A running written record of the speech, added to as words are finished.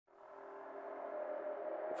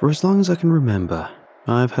For as long as I can remember,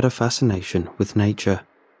 I've had a fascination with nature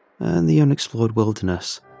and the unexplored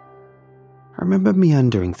wilderness. I remember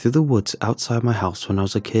meandering through the woods outside my house when I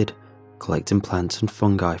was a kid, collecting plants and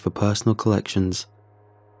fungi for personal collections.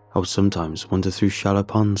 I would sometimes wander through shallow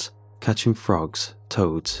ponds, catching frogs,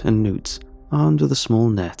 toads, and newts armed with a small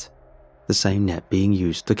net, the same net being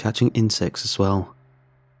used for catching insects as well.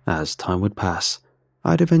 As time would pass,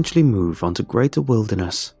 I'd eventually move onto greater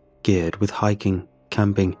wilderness, geared with hiking,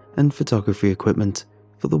 camping, and photography equipment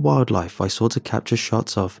for the wildlife I sought to capture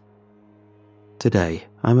shots of. Today,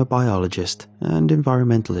 I'm a biologist and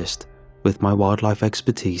environmentalist, with my wildlife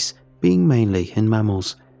expertise being mainly in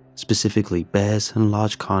mammals, specifically bears and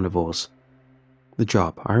large carnivores. The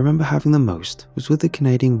job I remember having the most was with the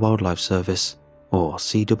Canadian Wildlife Service, or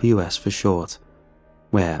CWS for short,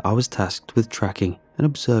 where I was tasked with tracking and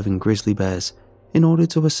observing grizzly bears in order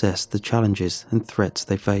to assess the challenges and threats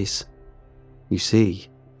they face. You see,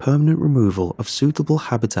 permanent removal of suitable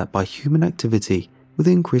habitat by human activity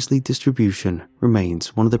within grizzly distribution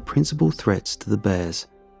remains one of the principal threats to the bears.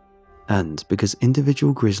 And because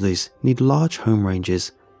individual grizzlies need large home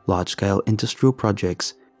ranges, large-scale industrial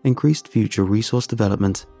projects, increased future resource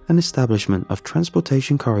development, and establishment of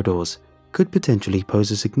transportation corridors could potentially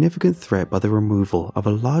pose a significant threat by the removal of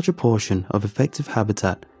a larger portion of effective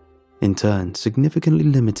habitat, in turn significantly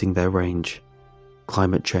limiting their range.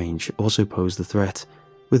 Climate change also posed a threat,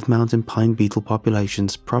 with mountain pine beetle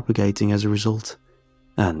populations propagating as a result,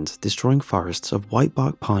 and destroying forests of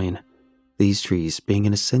whitebark pine, these trees being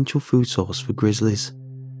an essential food source for grizzlies.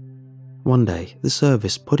 One day, the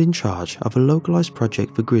service put in charge of a localized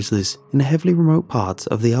project for grizzlies in a heavily remote part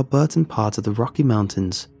of the Albertan part of the Rocky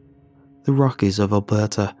Mountains. The Rockies of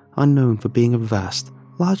Alberta are known for being a vast,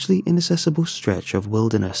 largely inaccessible stretch of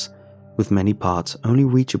wilderness, with many parts only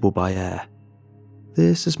reachable by air.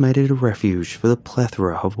 This has made it a refuge for the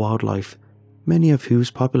plethora of wildlife, many of whose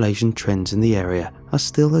population trends in the area are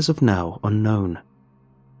still as of now unknown.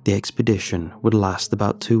 The expedition would last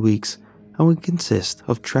about 2 weeks and would consist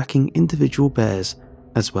of tracking individual bears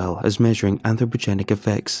as well as measuring anthropogenic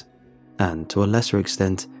effects, and to a lesser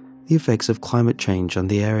extent, the effects of climate change on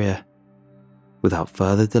the area. Without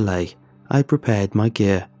further delay, I prepared my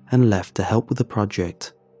gear and left to help with the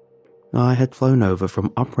project. I had flown over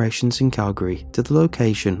from operations in Calgary to the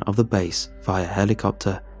location of the base via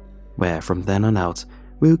helicopter, where from then on out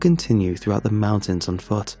we would continue throughout the mountains on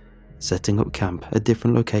foot, setting up camp at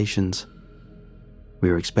different locations. We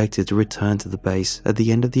were expected to return to the base at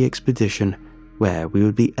the end of the expedition, where we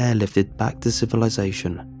would be airlifted back to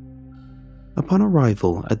civilization. Upon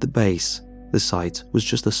arrival at the base, the site was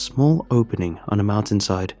just a small opening on a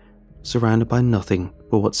mountainside, surrounded by nothing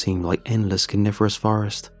but what seemed like endless coniferous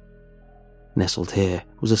forest. Nestled here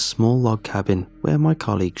was a small log cabin where my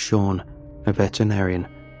colleague Sean, a veterinarian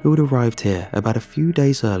who had arrived here about a few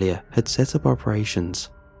days earlier, had set up operations.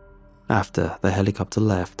 After the helicopter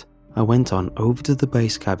left, I went on over to the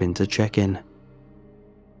base cabin to check in.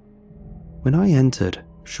 When I entered,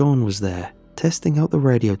 Sean was there, testing out the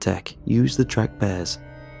radio tech used to track bears.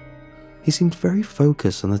 He seemed very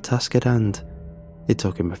focused on the task at hand. It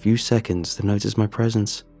took him a few seconds to notice my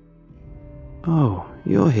presence. "Oh,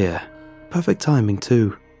 you're here. Perfect timing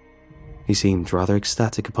too." He seemed rather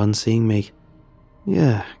ecstatic upon seeing me.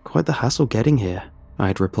 "Yeah, quite the hassle getting here," I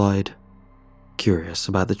had replied. Curious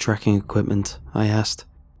about the tracking equipment, I asked,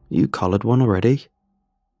 "You collared one already?"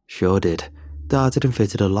 "Sure did. Darted and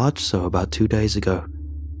fitted a large sew about 2 days ago.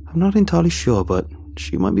 I'm not entirely sure, but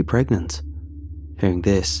she might be pregnant." Hearing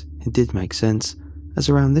this, it did make sense, as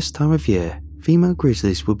around this time of year, female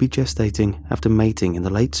grizzlies would be gestating after mating in the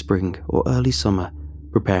late spring or early summer,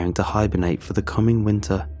 preparing to hibernate for the coming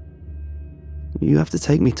winter. "You have to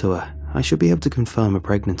take me to her. I should be able to confirm a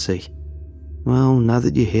pregnancy." "Well, now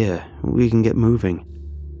that you're here, we can get moving."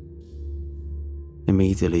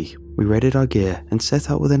 Immediately, we readied our gear and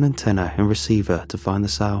set out with an antenna and receiver to find the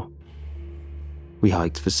sow. We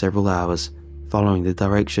hiked for several hours, following the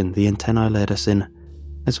direction the antennae led us in,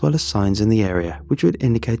 as well as signs in the area which would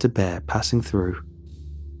indicate a bear passing through.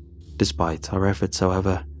 Despite our efforts,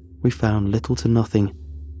 however, we found little to nothing,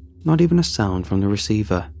 not even a sound from the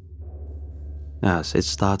receiver. As it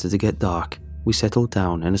started to get dark, we settled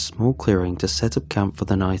down in a small clearing to set up camp for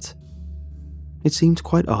the night. It seemed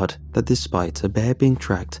quite odd that despite a bear being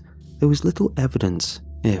tracked, there was little evidence,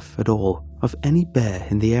 if at all, of any bear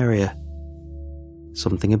in the area.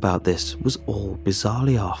 Something about this was all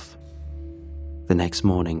bizarrely off. The next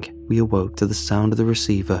morning, we awoke to the sound of the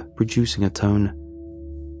receiver producing a tone.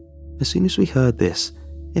 As soon as we heard this,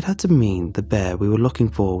 it had to mean the bear we were looking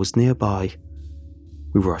for was nearby.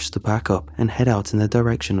 We rushed to pack up and head out in the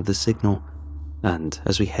direction of the signal, and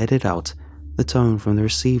as we headed out, the tone from the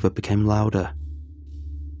receiver became louder.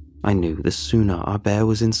 I knew the sooner our bear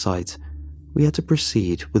was in sight, we had to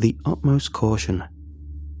proceed with the utmost caution.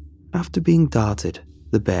 After being darted,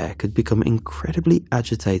 the bear could become incredibly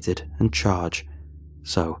agitated and charge,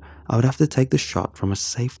 so I would have to take the shot from a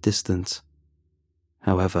safe distance.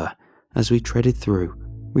 However, as we treaded through,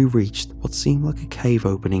 we reached what seemed like a cave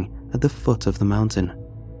opening at the foot of the mountain.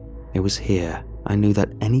 It was here I knew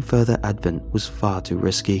that any further advent was far too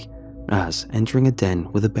risky, as entering a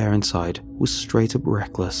den with a bear inside was straight up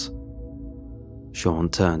reckless. Sean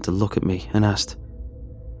turned to look at me and asked,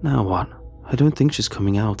 "Now what? I don't think she's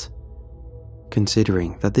coming out."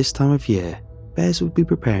 Considering that this time of year, bears would be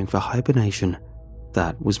preparing for hibernation,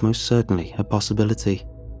 that was most certainly a possibility.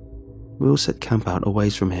 We'll set camp out a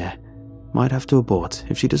ways from here. Might have to abort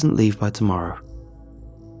if she doesn't leave by tomorrow.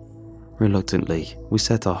 Reluctantly, we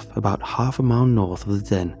set off about half a mile north of the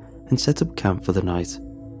den and set up camp for the night.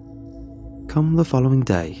 Come the following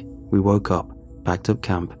day, we woke up, packed up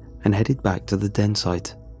camp, and headed back to the den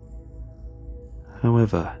site.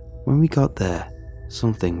 However, when we got there,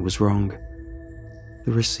 something was wrong.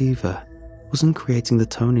 The receiver wasn't creating the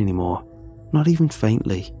tone anymore, not even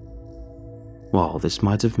faintly. While this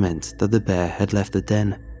might have meant that the bear had left the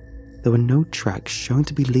den, there were no tracks shown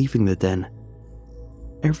to be leaving the den.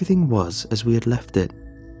 Everything was as we had left it.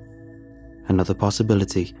 Another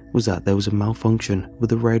possibility was that there was a malfunction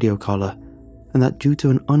with the radio collar, and that due to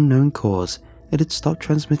an unknown cause, it had stopped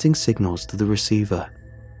transmitting signals to the receiver.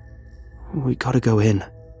 "We gotta go in."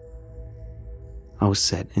 I was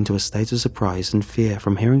set into a state of surprise and fear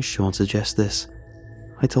from hearing Sean suggest this.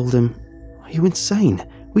 I told him, "Are you insane?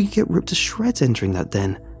 We could get ripped to shreds entering that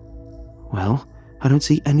den." "Well, I don't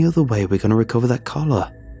see any other way we're going to recover that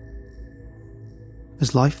collar."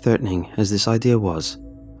 As life-threatening as this idea was,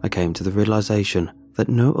 I came to the realization that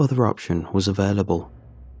no other option was available.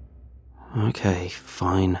 "Okay,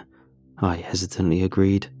 fine," I hesitantly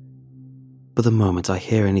agreed. "But the moment I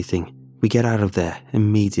hear anything, we get out of there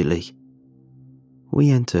immediately." We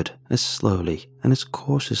entered as slowly and as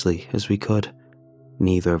cautiously as we could,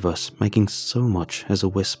 neither of us making so much as a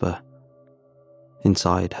whisper.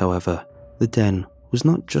 Inside, however, the den was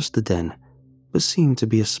not just a den, but seemed to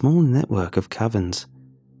be a small network of caverns.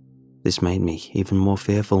 This made me even more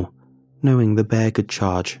fearful, knowing the bear could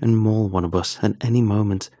charge and maul one of us at any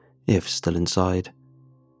moment if still inside.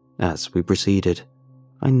 As we proceeded,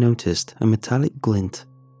 I noticed a metallic glint.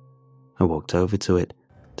 I walked over to it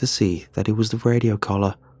to see that it was the radio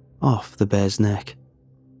collar off the bear's neck.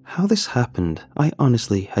 How this happened, I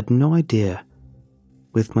honestly had no idea,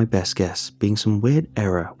 with my best guess being some weird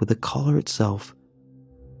error with the collar itself.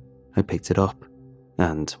 I picked it up,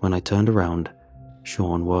 and when I turned around,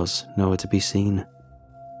 Sean was nowhere to be seen.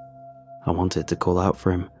 I wanted to call out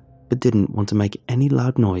for him, but didn't want to make any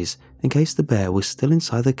loud noise in case the bear was still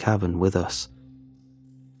inside the cavern with us.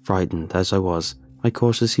 Frightened as I was, I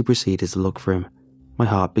cautiously proceeded to look for him, my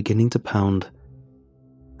heart beginning to pound.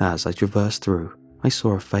 As I traversed through, I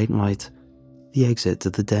saw a faint light, the exit to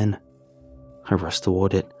the den. I rushed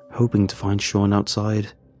toward it, hoping to find Sean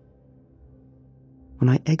outside. When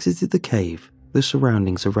I exited the cave, the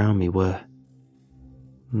surroundings around me were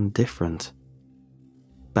different.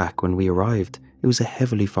 Back when we arrived, it was a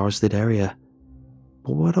heavily forested area,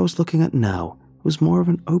 but what I was looking at now was more of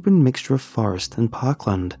an open mixture of forest and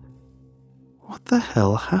parkland. What the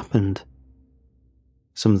hell happened?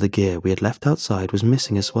 Some of the gear we had left outside was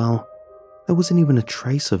missing as well. There wasn't even a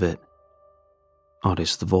trace of it.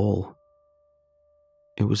 Oddest of all,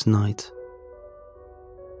 it was night.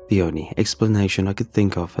 The only explanation I could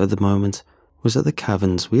think of at the moment was that the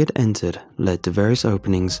caverns we had entered led to various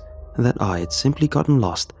openings, and that I had simply gotten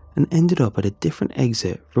lost and ended up at a different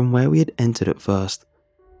exit from where we had entered at first.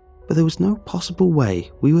 But there was no possible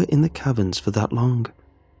way we were in the caverns for that long.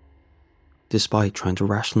 Despite trying to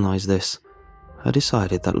rationalize this, I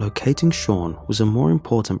decided that locating Sean was a more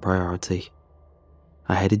important priority.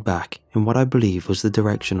 I headed back in what I believe was the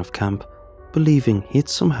direction of camp, believing he had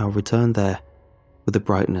somehow returned there, with the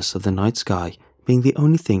brightness of the night sky being the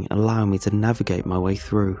only thing allowing me to navigate my way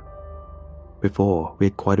through. Before, we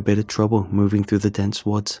had quite a bit of trouble moving through the dense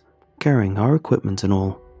woods, carrying our equipment and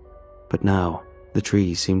all, but now the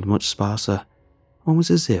trees seemed much sparser, almost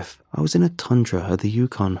as if I was in a tundra of the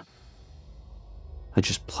Yukon. I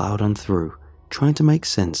just plowed on through, trying to make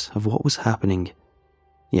sense of what was happening,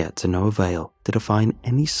 yet to no avail did I find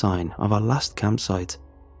any sign of our last campsite.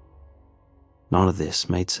 None of this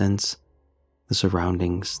made sense. The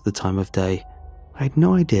surroundings, the time of day, I had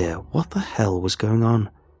no idea what the hell was going on.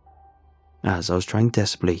 As I was trying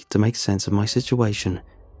desperately to make sense of my situation,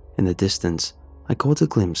 in the distance, I caught a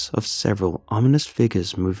glimpse of several ominous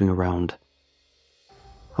figures moving around.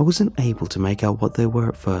 I wasn't able to make out what they were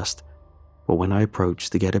at first, but when I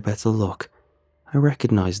approached to get a better look, I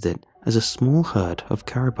recognized it as a small herd of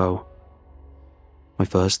caribou. My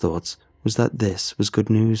first thought was that this was good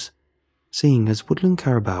news, seeing as woodland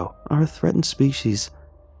caribou are a threatened species,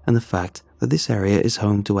 and the fact that this area is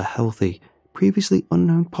home to a healthy, previously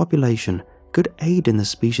unknown population could aid in the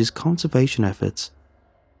species' conservation efforts.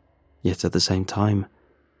 Yet at the same time,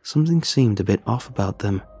 something seemed a bit off about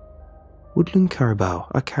them. Woodland caribou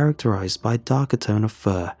are characterized by a darker tone of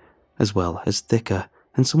fur, as well as thicker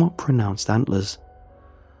and somewhat pronounced antlers.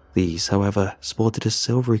 These, however, sported a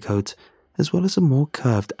silvery coat, as well as a more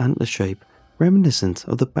curved antler shape, reminiscent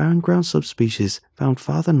of the barren ground subspecies found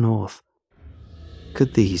farther north.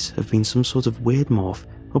 Could these have been some sort of weird morph,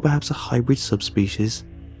 or perhaps a hybrid subspecies?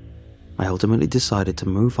 I ultimately decided to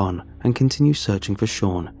move on and continue searching for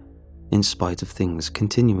Sean, in spite of things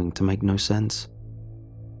continuing to make no sense.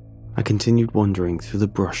 I continued wandering through the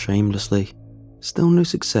brush aimlessly, still no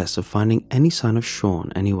success of finding any sign of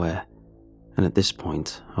Sean anywhere, and at this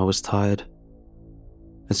point I was tired.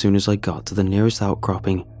 As soon as I got to the nearest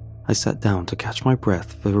outcropping, I sat down to catch my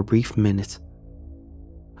breath for a brief minute.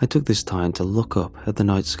 I took this time to look up at the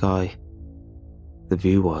night sky. The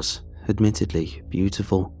view was, admittedly,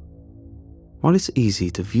 beautiful. While it's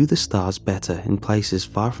easy to view the stars better in places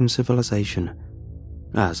far from civilization,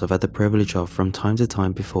 as I've had the privilege of from time to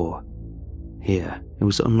time before, here it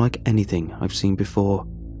was unlike anything I've seen before.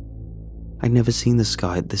 I'd never seen the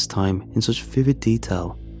sky at this time in such vivid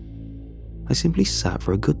detail. I simply sat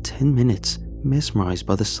for a good 10 minutes, mesmerized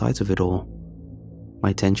by the sight of it all.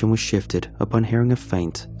 My attention was shifted upon hearing a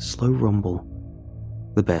faint, slow rumble.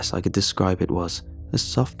 The best I could describe it was a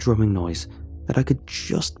soft drumming noise that I could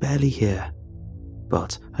just barely hear,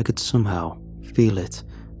 but I could somehow feel it,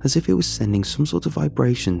 as if it was sending some sort of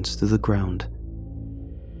vibrations through the ground.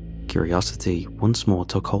 Curiosity once more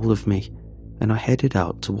took hold of me, and I headed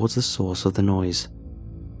out towards the source of the noise.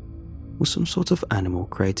 Was some sort of animal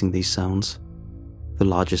creating these sounds? The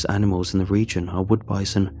largest animals in the region are wood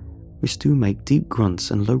bison, which do make deep grunts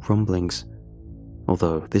and low rumblings,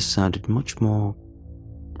 although this sounded much more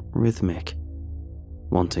rhythmic.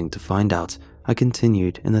 Wanting to find out, I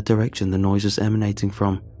continued in the direction the noise was emanating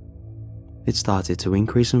from. It started to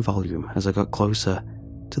increase in volume as I got closer,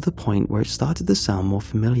 to the point where it started to sound more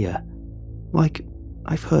familiar, like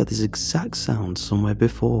I've heard this exact sound somewhere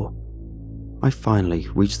before. I finally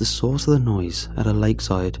reached the source of the noise at a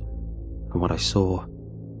lakeside, and what I saw,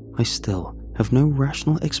 I still have no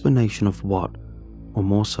rational explanation of what, or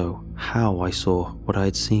more so, how I saw what I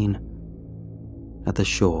had seen. At the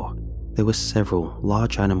shore, there were several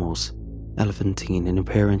large animals, elephantine in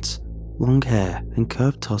appearance, long hair and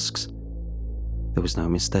curved tusks. There was no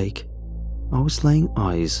mistake. I was laying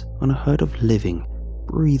eyes on a herd of living,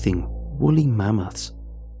 breathing, woolly mammoths.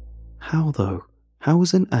 How though? How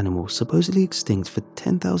was an animal supposedly extinct for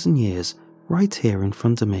 10,000 years right here in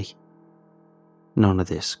front of me? None of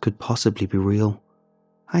this could possibly be real.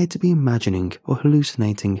 I had to be imagining or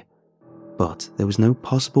hallucinating, but there was no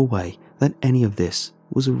possible way that any of this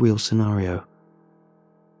was a real scenario.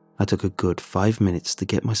 I took a good 5 minutes to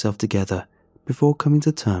get myself together before coming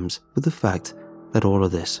to terms with the fact that all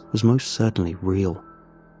of this was most certainly real,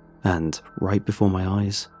 and right before my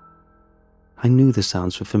eyes. I knew the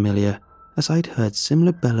sounds were familiar, as I'd heard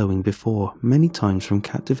similar bellowing before many times from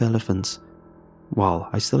captive elephants. While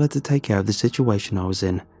I still had to take care of the situation I was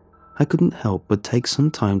in, I couldn't help but take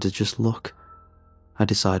some time to just look. I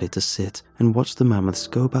decided to sit and watch the mammoths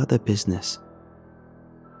go about their business.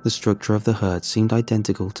 The structure of the herd seemed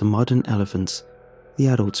identical to modern elephants, the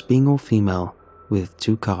adults being all female, with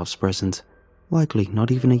 2 calves present, likely not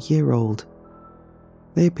even a year old.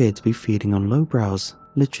 They appeared to be feeding on low browse,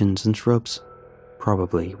 lichens and shrubs,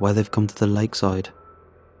 probably why they've come to the lakeside.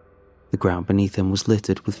 The ground beneath them was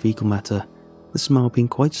littered with fecal matter, the smell being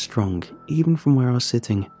quite strong even from where I was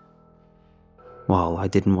sitting. While I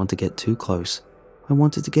didn't want to get too close, I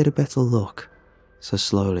wanted to get a better look, so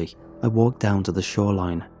slowly I walked down to the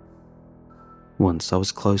shoreline. Once I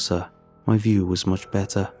was closer, my view was much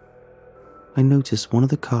better. I noticed one of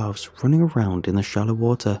the calves running around in the shallow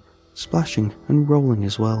water, splashing and rolling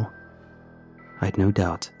as well. I had no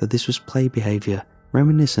doubt that this was play behavior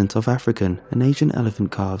reminiscent of African and Asian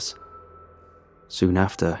elephant calves. Soon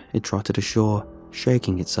after, it trotted ashore,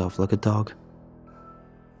 shaking itself like a dog.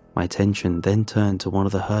 My attention then turned to one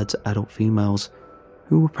of the herd's adult females,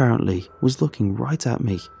 who apparently was looking right at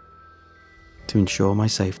me. To ensure my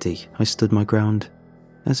safety, I stood my ground,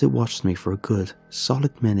 as it watched me for a good,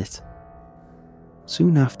 solid minute.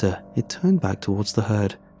 Soon after, it turned back towards the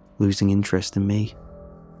herd, losing interest in me.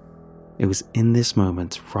 It was in this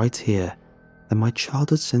moment, right here, that my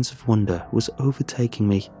childhood sense of wonder was overtaking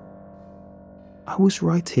me. I was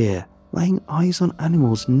right here, laying eyes on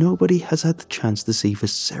animals nobody has had the chance to see for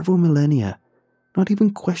several millennia, not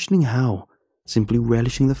even questioning how, simply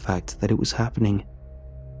relishing the fact that it was happening.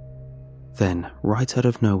 Then, right out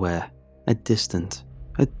of nowhere, a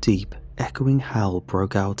deep, echoing howl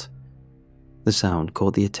broke out. The sound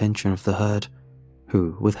caught the attention of the herd,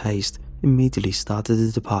 who, with haste, immediately started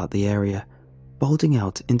to depart the area, bolting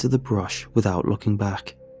out into the brush without looking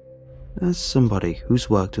back. As somebody who's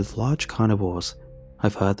worked with large carnivores,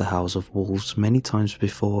 I've heard the howls of wolves many times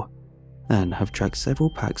before, and have tracked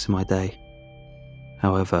several packs in my day.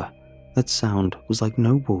 However, that sound was like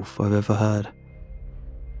no wolf I've ever heard.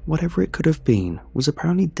 Whatever it could have been was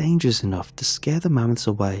apparently dangerous enough to scare the mammoths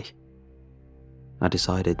away. I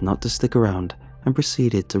decided not to stick around and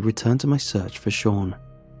proceeded to return to my search for Sean.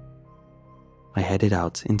 I headed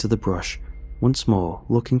out into the brush, once more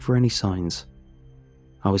looking for any signs.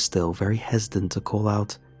 I was still very hesitant to call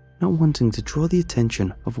out, not wanting to draw the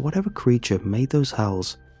attention of whatever creature made those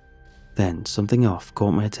howls. Then something off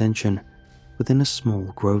caught my attention, within a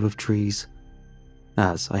small grove of trees.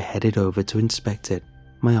 As I headed over to inspect it,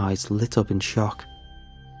 my eyes lit up in shock.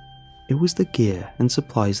 It was the gear and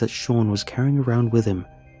supplies that Sean was carrying around with him,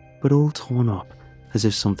 but all torn up, as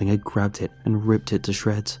if something had grabbed it and ripped it to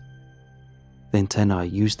shreds. The antenna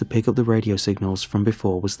used to pick up the radio signals from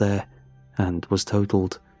before was there, and was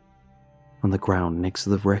totaled. On the ground next to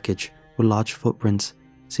the wreckage were large footprints,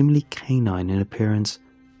 seemingly canine in appearance,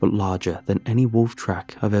 but larger than any wolf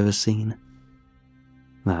track I've ever seen.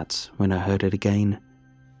 That's when I heard it again.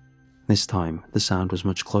 This time, the sound was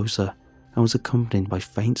much closer, and was accompanied by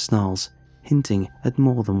faint snarls, hinting at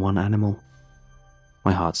more than one animal.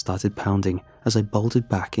 My heart started pounding as I bolted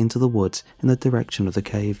back into the woods in the direction of the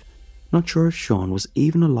cave, not sure if Sean was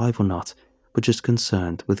even alive or not, but just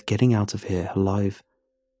concerned with getting out of here alive.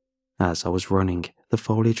 As I was running, the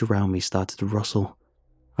foliage around me started to rustle.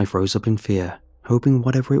 I froze up in fear, hoping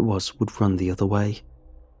whatever it was would run the other way.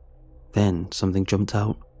 Then something jumped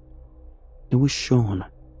out. It was Sean,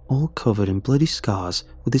 all covered in bloody scars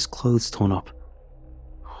with his clothes torn up.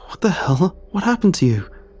 "What the hell? What happened to you?"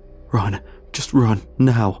 "Run, just run,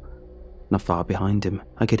 now." Not far behind him,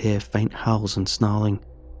 I could hear faint howls and snarling.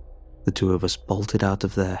 The two of us bolted out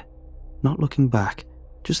of there, not looking back,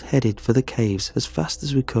 just headed for the caves as fast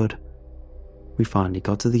as we could. We finally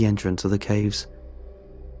got to the entrance of the caves.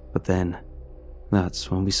 But then, that's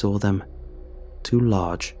when we saw them. Two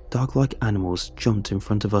large, dog-like animals jumped in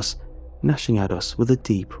front of us, gnashing at us with a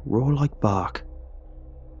deep, roar-like bark.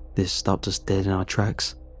 This stopped us dead in our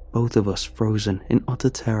tracks, both of us frozen in utter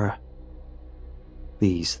terror.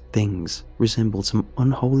 These things resembled some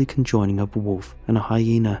unholy conjoining of a wolf and a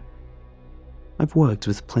hyena. I've worked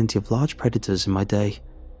with plenty of large predators in my day,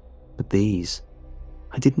 but these,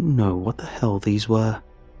 I didn't know what the hell these were.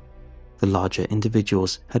 The larger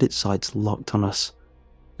individuals had its sights locked on us,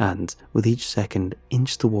 and with each second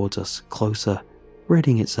inched towards us closer,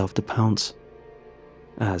 readying itself to pounce.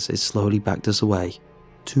 As it slowly backed us away,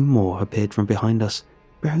 two more appeared from behind us,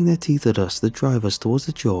 baring their teeth at us to drive us towards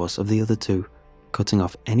the jaws of the other two, cutting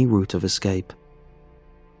off any route of escape.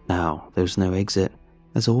 Now there was no exit,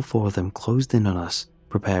 as all four of them closed in on us,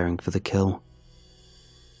 preparing for the kill.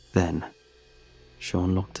 Then,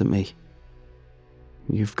 Sean looked at me.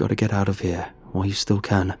 "You've got to get out of here while you still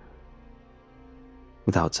can."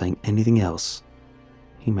 Without saying anything else,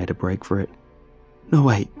 he made a break for it. "No,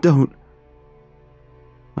 wait, don't."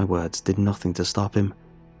 My words did nothing to stop him,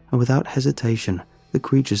 and without hesitation, the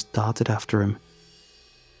creatures darted after him.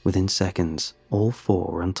 Within seconds, all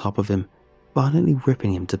four were on top of him, violently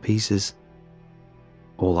ripping him to pieces.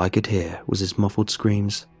 All I could hear was his muffled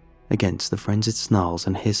screams, against the frenzied snarls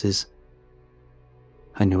and hisses.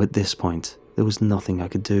 I knew at this point there was nothing I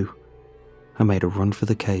could do. I made a run for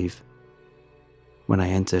the cave. When I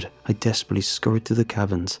entered, I desperately scurried through the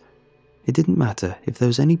caverns. It didn't matter if there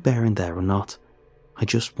was any bear in there or not. I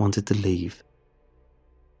just wanted to leave.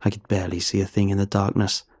 I could barely see a thing in the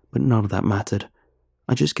darkness, but none of that mattered.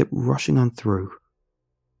 I just kept rushing on through.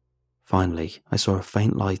 Finally, I saw a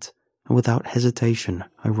faint light, and without hesitation,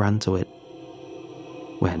 I ran to it.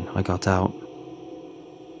 When I got out,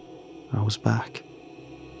 I was back,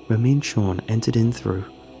 where me and Sean entered in through.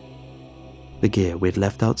 The gear we'd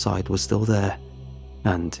left outside was still there,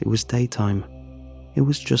 and it was daytime. It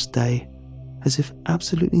was just day, as if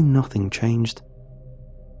absolutely nothing changed.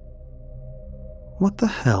 What the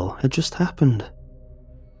hell had just happened?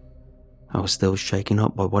 I was still shaken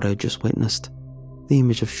up by what I had just witnessed. The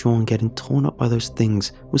image of Sean getting torn up by those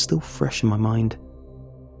things was still fresh in my mind.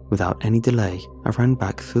 Without any delay, I ran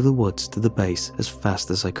back through the woods to the base as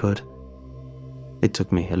fast as I could. It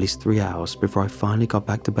took me at least 3 hours before I finally got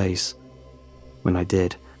back to base. When I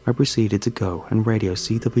did, I proceeded to go and radio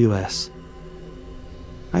CWS.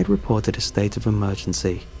 I had reported a state of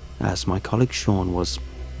emergency as my colleague Sean was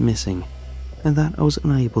missing and that I was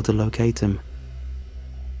unable to locate him.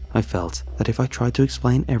 I felt that if I tried to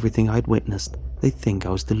explain everything I'd witnessed, they'd think I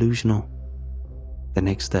was delusional. The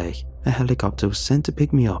next day, a helicopter was sent to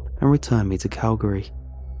pick me up and return me to Calgary.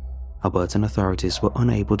 Albertan authorities were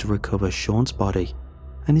unable to recover Sean's body,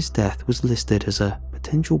 and his death was listed as a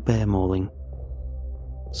potential bear mauling.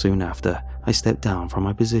 Soon after, I stepped down from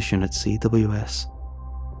my position at CWS.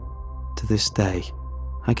 To this day,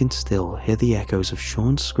 I can still hear the echoes of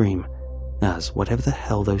Sean's scream as whatever the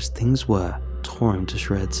hell those things were tore him to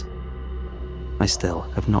shreds. I still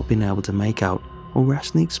have not been able to make out or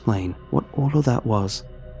rationally explain what all of that was.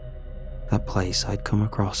 That place I'd come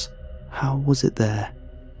across, how was it there?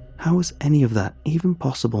 How was any of that even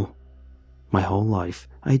possible? My whole life,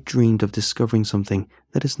 I had dreamed of discovering something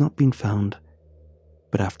that has not been found.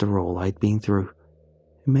 But after all I'd been through,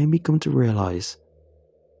 it made me come to realize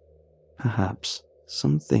perhaps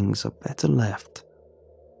some things are better left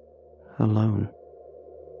alone.